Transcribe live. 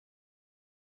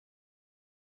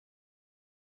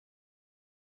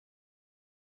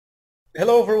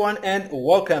Hello everyone and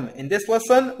welcome. In this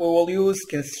lesson, we will use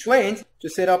constraint to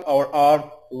set up our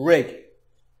arm rig.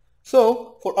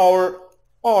 So for our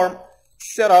arm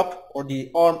setup or the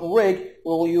arm rig,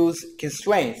 we will use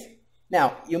constraints.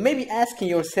 Now, you may be asking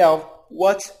yourself,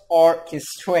 what are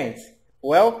constraints?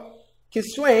 Well,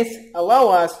 constraints allow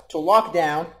us to lock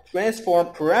down, transform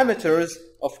parameters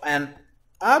of an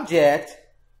object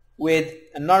with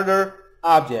another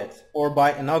object or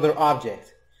by another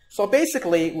object. So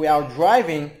basically, we are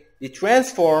driving the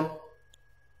transform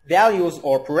values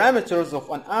or parameters of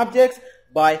an object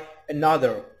by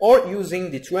another, or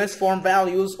using the transform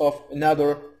values of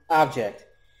another object.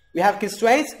 We have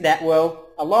constraints that will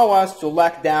allow us to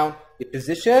lock down the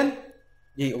position,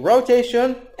 the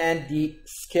rotation, and the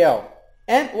scale.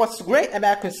 And what's great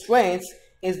about constraints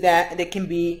is that they can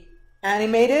be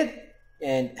animated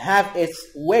and have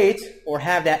its weight or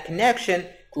have that connection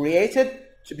created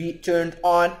to be turned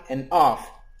on and off.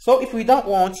 So if we don't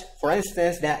want, for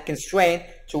instance, that constraint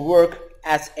to work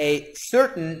at a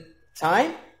certain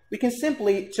time, we can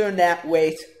simply turn that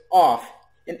weight off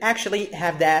and actually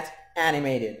have that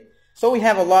animated. So we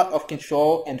have a lot of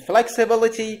control and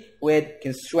flexibility with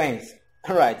constraints.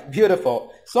 Alright,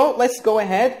 beautiful. So let's go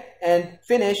ahead and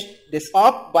finish this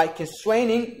up by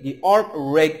constraining the arm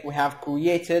rig we have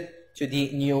created to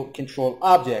the new control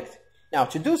object. Now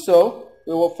to do so,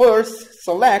 we will first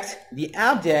select the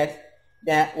object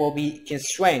that will be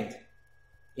constrained.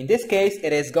 In this case,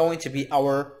 it is going to be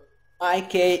our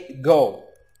IK goal.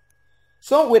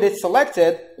 So with it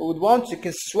selected, we would want to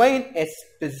constrain its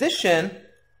position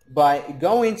by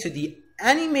going to the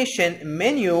animation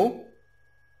menu.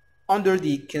 Under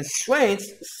the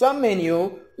constraints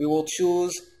submenu, we will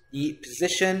choose the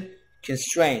position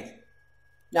constraint.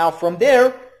 Now from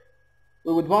there,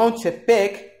 we would want to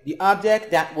pick the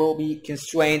object that will be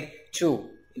constrained to.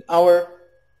 In our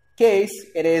case,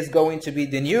 it is going to be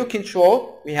the new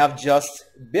control we have just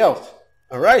built.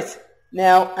 Alright,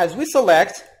 now as we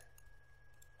select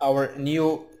our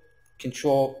new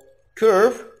control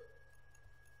curve,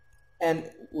 and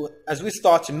as we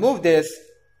start to move this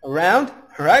around,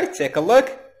 alright, take a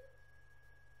look.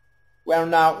 We are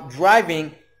now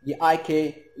driving the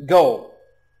IK goal.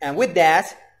 And with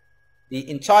that, the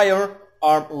entire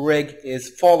arm rig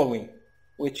is following,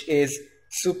 which is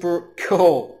super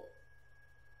cool.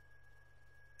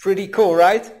 Pretty cool,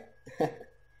 right?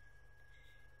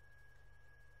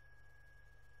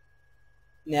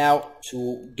 Now,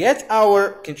 to get our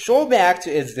control back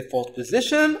to its default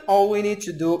position, all we need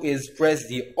to do is press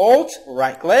the Alt,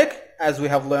 right click, as we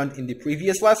have learned in the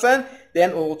previous lesson.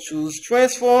 Then we'll choose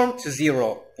transform to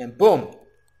 0, and boom.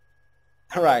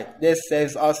 Alright, this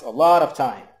saves us a lot of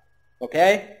time.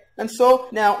 Okay? And so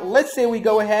now let's say we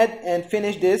go ahead and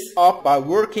finish this up by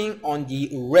working on the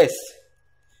wrist.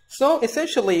 So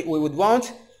essentially we would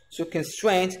want to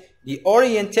constrain the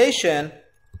orientation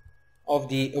of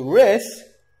the wrist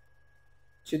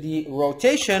to the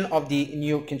rotation of the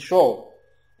new control.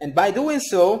 And by doing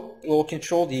so, we will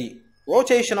control the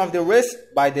rotation of the wrist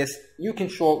by this new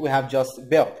control we have just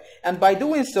built. And by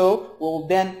doing so, we will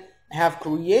then have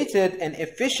created an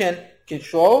efficient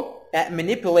control that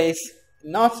manipulates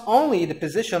not only the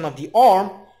position of the arm,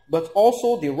 but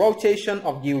also the rotation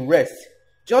of the wrist,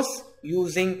 just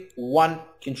using one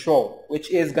control, which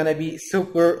is going to be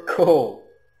super cool.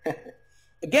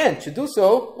 Again, to do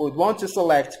so, we would want to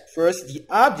select first the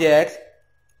object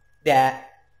that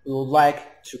we would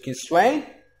like to constrain.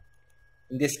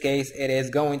 In this case, it is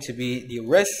going to be the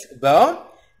wrist bone.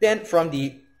 Then from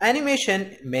the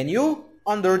animation menu,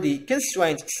 under the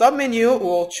constraint submenu,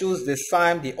 we'll choose this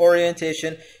time the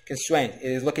orientation constraint.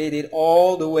 It is located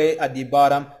all the way at the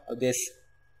bottom of this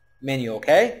menu,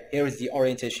 okay? Here is the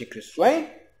orientation constraint.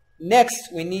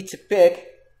 Next, we need to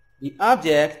pick the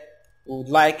object we would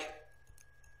like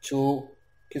to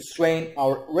constrain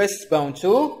our wrist bone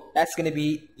to. That's going to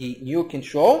be the new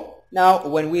control. Now,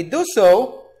 when we do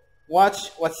so, watch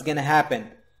what's going to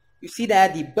happen. You see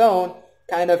that the bone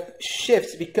kind of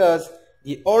shifts because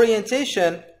the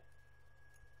orientation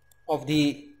of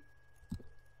the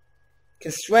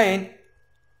constraint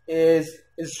is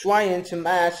trying to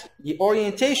match the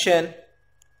orientation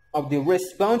of the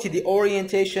wrist bone to the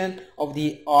orientation of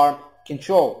the arm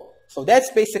control. So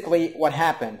that's basically what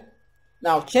happened.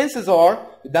 Now, chances are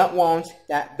you don't want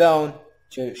that bone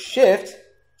to shift.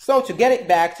 So to get it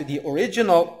back to the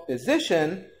original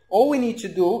position, all we need to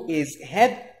do is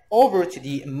head over to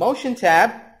the motion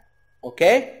tab.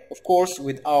 Okay, of course,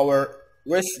 with our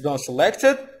wrist bone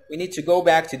selected, we need to go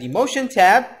back to the motion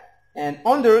tab, and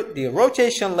under the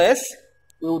rotation list,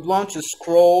 we would want to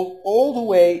scroll all the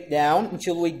way down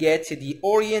until we get to the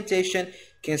orientation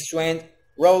constraint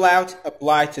rollout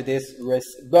applied to this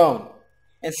wrist bone.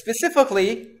 And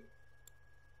specifically,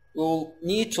 we'll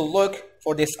need to look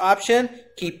for this option,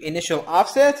 keep initial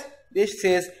offset. This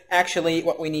is actually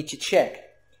what we need to check.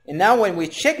 And now when we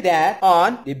check that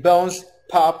on, the bones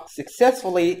pop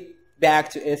successfully back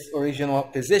to its original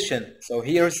position. So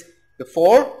here's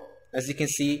before. As you can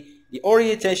see, the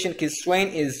orientation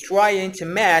constraint is trying to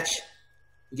match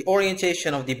the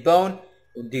orientation of the bone,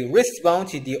 the wrist bone,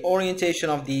 to the orientation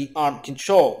of the arm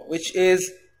control, which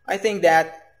is, I think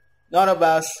that none of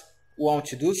us want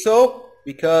to do so,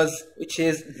 which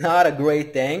is not a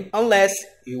great thing unless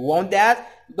you want that,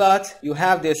 but you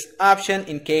have this option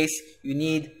in case you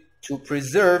need to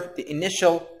preserve the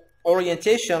initial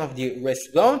orientation of the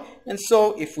wrist bone. And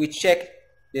so if we check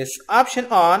this option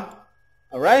on,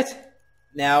 alright,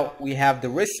 now we have the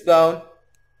wrist bone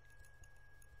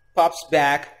pops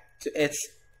back to its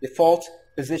default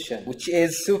position, which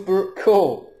is super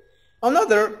cool.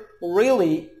 Another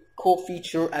really cool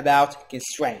feature about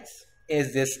constraints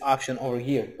is this option over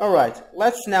here. Alright,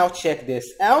 let's now check this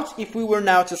out. If we were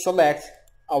now to select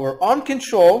our arm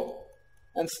control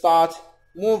and start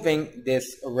moving this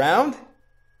around,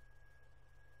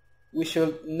 we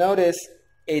should notice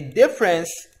a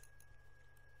difference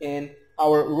in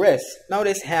our wrist.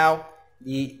 Notice how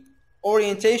the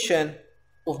orientation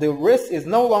of the wrist is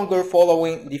no longer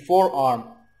following the forearm.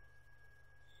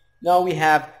 Now we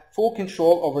have full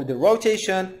control over the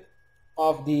rotation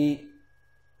of the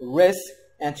wrist.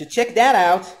 And to check that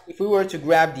out, if we were to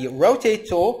grab the rotate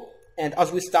tool, and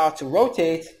as we start to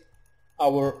rotate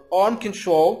our arm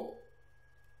control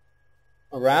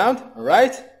around,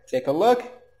 alright, take a look.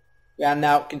 We are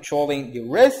now controlling the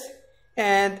wrist,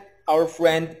 and our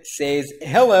friend says,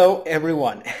 hello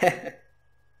everyone.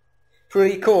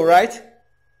 Pretty cool, right?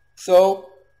 So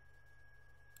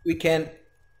we can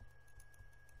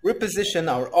reposition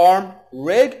our arm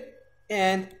rig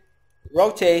and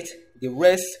rotate the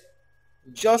wrist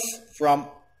just from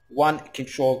one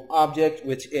control object,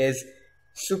 which is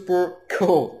super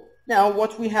cool. Now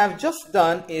what we have just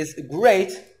done is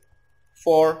great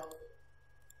for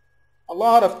a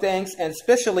lot of things, and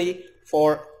especially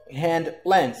for hand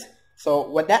length. So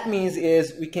what that means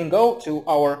is we can go to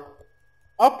our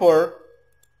upper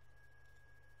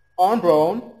arm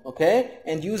bone, okay,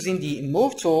 and using the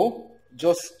move tool,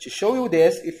 just to show you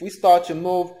this, if we start to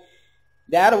move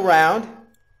that around,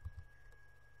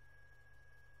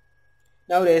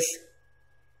 notice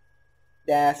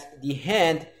that the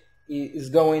hand is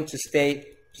going to stay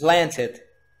planted.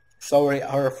 Sorry,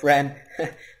 our friend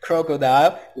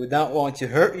Crocodile, we don't want to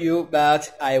hurt you,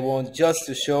 but I want just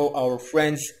to show our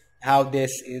friends how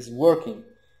this is working.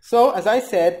 So as I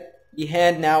said, the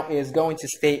hand now is going to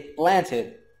stay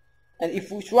planted. And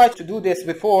if we try to do this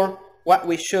before, what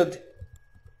we should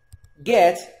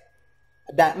get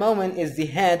at that moment is the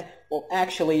hand will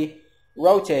actually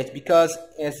rotate because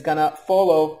it's gonna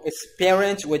follow its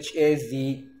parent, which is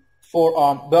the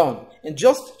forearm bone. And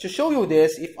just to show you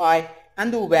this, if I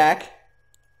undo back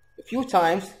a few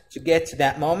times to get to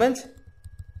that moment,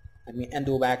 let me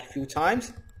undo back a few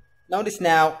times. Notice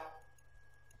now,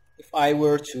 if I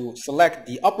were to select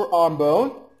the upper arm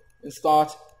bone and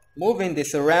start moving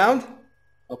this around,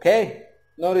 okay,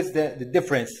 notice the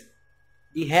difference.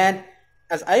 The hand,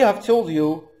 as I have told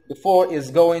you before, is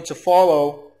going to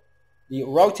follow the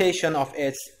rotation of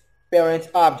its parent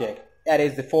object, that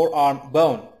is the forearm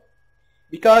bone,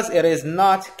 because it is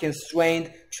not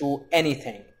constrained to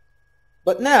anything.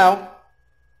 But now,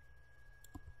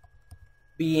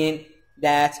 being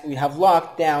that we have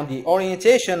locked down the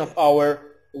orientation of our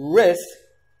wrist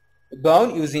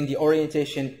bone using the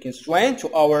orientation constraint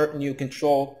to our new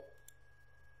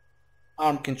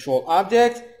arm control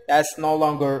object, that's no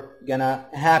longer gonna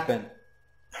happen.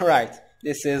 Alright,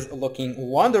 this is looking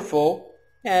wonderful,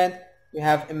 and we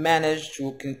have managed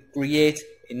to create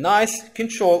a nice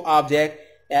control object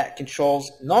that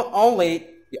controls not only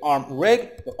the arm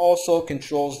rig, but also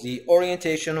controls the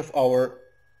orientation of our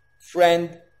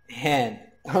friend hand.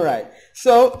 Alright,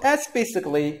 so that's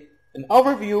basically an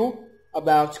overview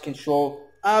about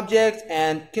control objects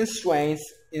and constraints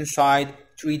inside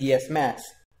 3ds Max.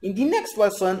 In the next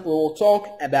lesson, we will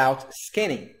talk about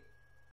scanning.